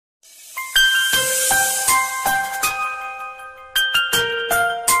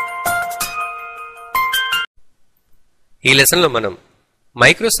ఈ లెసన్ లో మనం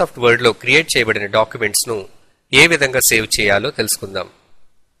మైక్రోసాఫ్ట్ వర్డ్ లో క్రియేట్ చేయబడిన డాక్యుమెంట్స్ ను ఏ విధంగా సేవ్ చేయాలో తెలుసుకుందాం.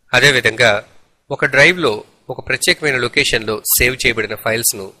 అదే విధంగా ఒక డ్రైవ్ లో ఒక ప్రత్యేకమైన లొకేషన్ లో సేవ్ చేయబడిన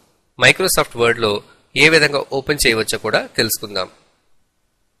ఫైల్స్ ను మైక్రోసాఫ్ట్ వర్డ్ లో ఏ విధంగా ఓపెన్ చేయవచ్చో కూడా తెలుసుకుందాం.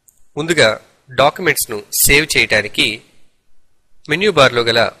 ముందుగా డాక్యుమెంట్స్ ను సేవ్ చేయడానికి మెన్యూ బార్ లో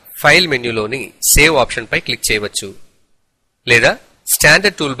గల ఫైల్ మెన్యూలోని సేవ్ ఆప్షన్ పై క్లిక్ చేయవచ్చు, లేదా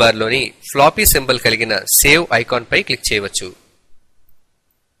స్టాండర్డ్ టూల్ బార్ లోని ఫ్లాపీ సింబల్ కలిగిన సేవ్ ఐకాన్ పై క్లిక్ చేయవచ్చు.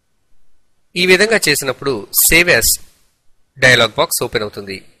 ఈ విధంగా చేసినప్పుడు save as dialog box open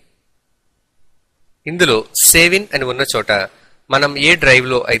అవుతుంది. ఇందులో సేవ్ ఇన్ అని ఉన్న చోట మనం ఏ డ్రైవ్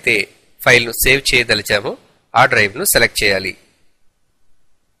లో అయితే ఫైల్ ను సేవ్ చేయదలిచామో ఆ డ్రైవ్ ను సెలెక్ట్ చేయాలి.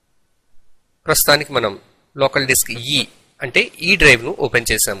 ప్రస్తుతానికి మనం లోకల్ డిస్క్ అంటే ఈ డ్రైవ్ ను ఓపెన్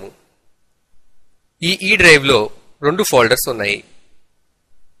చేశాము. ఈ డ్రైవ్ లో 2 ఫోల్డర్స్ ఉన్నాయి.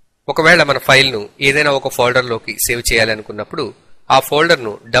 ఒకవేళ మన ఫైల్ ను ఏదైనా ఒక ఫోల్డర్ లోకి సేవ్ చేయాలి అనుకున్నప్పుడు ఆ ఫోల్డర్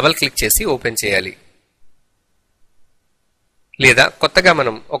ను డబుల్ క్లిక్ చేసి ఓపెన్ చేయాలి. లేదా కొత్తగా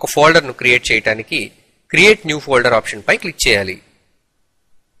మనం ఒక ఫోల్డర్ ను క్రియేట్ చేయడానికి క్రియేట్ న్యూ ఫోల్డర్ ఆప్షన్ పై క్లిక్ చేయాలి.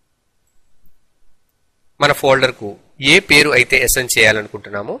 మన ఫోల్డర్ కు ఏ పేరు అయితే అసైన్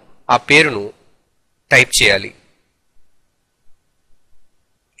చేయాలనుకుంటున్నామో ఆ పేరును టైప్ చేయాలి.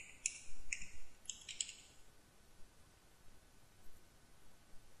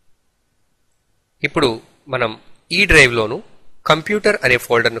 ఇప్పుడు మనం ఈ డ్రైవ్ లోను కంప్యూటర్ అనే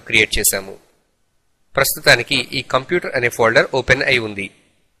ఫోల్డర్ ను క్రియేట్ చేశాము. ప్రస్తుతానికి ఈ కంప్యూటర్ అనే ఫోల్డర్ ఓపెన్ అయి ఉంది.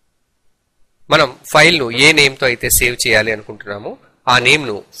 మనం ఫైల్ ను ఏ నేమ్ తో అయితే సేవ్ చేయాలి అనుకుంటున్నామో ఆ నేమ్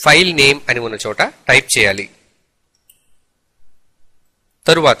ను ఫైల్ నేమ్ అని ఉన్న చోట టైప్ చేయాలి.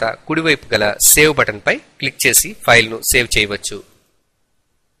 తరువాత కుడివైపు గల సేవ్ బటన్ పై క్లిక్ చేసి ఫైల్ ను సేవ్ చేయవచ్చు.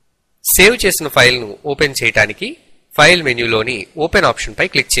 సేవ్ చేసిన ఫైల్ ను ఓపెన్ చేయడానికి ఫైల్ మెన్యూలోని ఓపెన్ ఆప్షన్ పై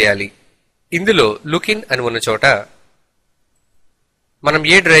క్లిక్ చేయాలి. ఇందులో లుక్ ఇన్ అని ఉన్న చోట మనం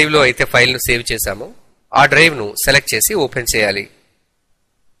ఏ డ్రైవ్ లో అయితే ఫైల్ ను సేవ్ చేశామో ఆ డ్రైవ్ ను సెలెక్ట్ చేసి ఓపెన్ చేయాలి.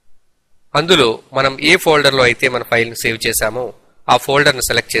 అందులో మనం ఏ ఫోల్డర్ లో అయితే మన ఫైల్ ను సేవ్ చేశామో ఆ ఫోల్డర్ ను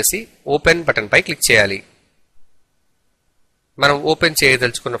సెలెక్ట్ చేసి ఓపెన్ బటన్ పై క్లిక్ చేయాలి. మనం ఓపెన్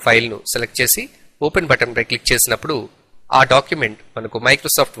చేయదలుచుకున్న ఫైల్ ను సెలెక్ట్ చేసి ఓపెన్ బటన్ పై క్లిక్ చేసినప్పుడు ఆ డాక్యుమెంట్ మనకు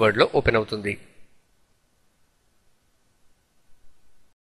మైక్రోసాఫ్ట్ వర్డ్ లో ఓపెన్ అవుతుంది.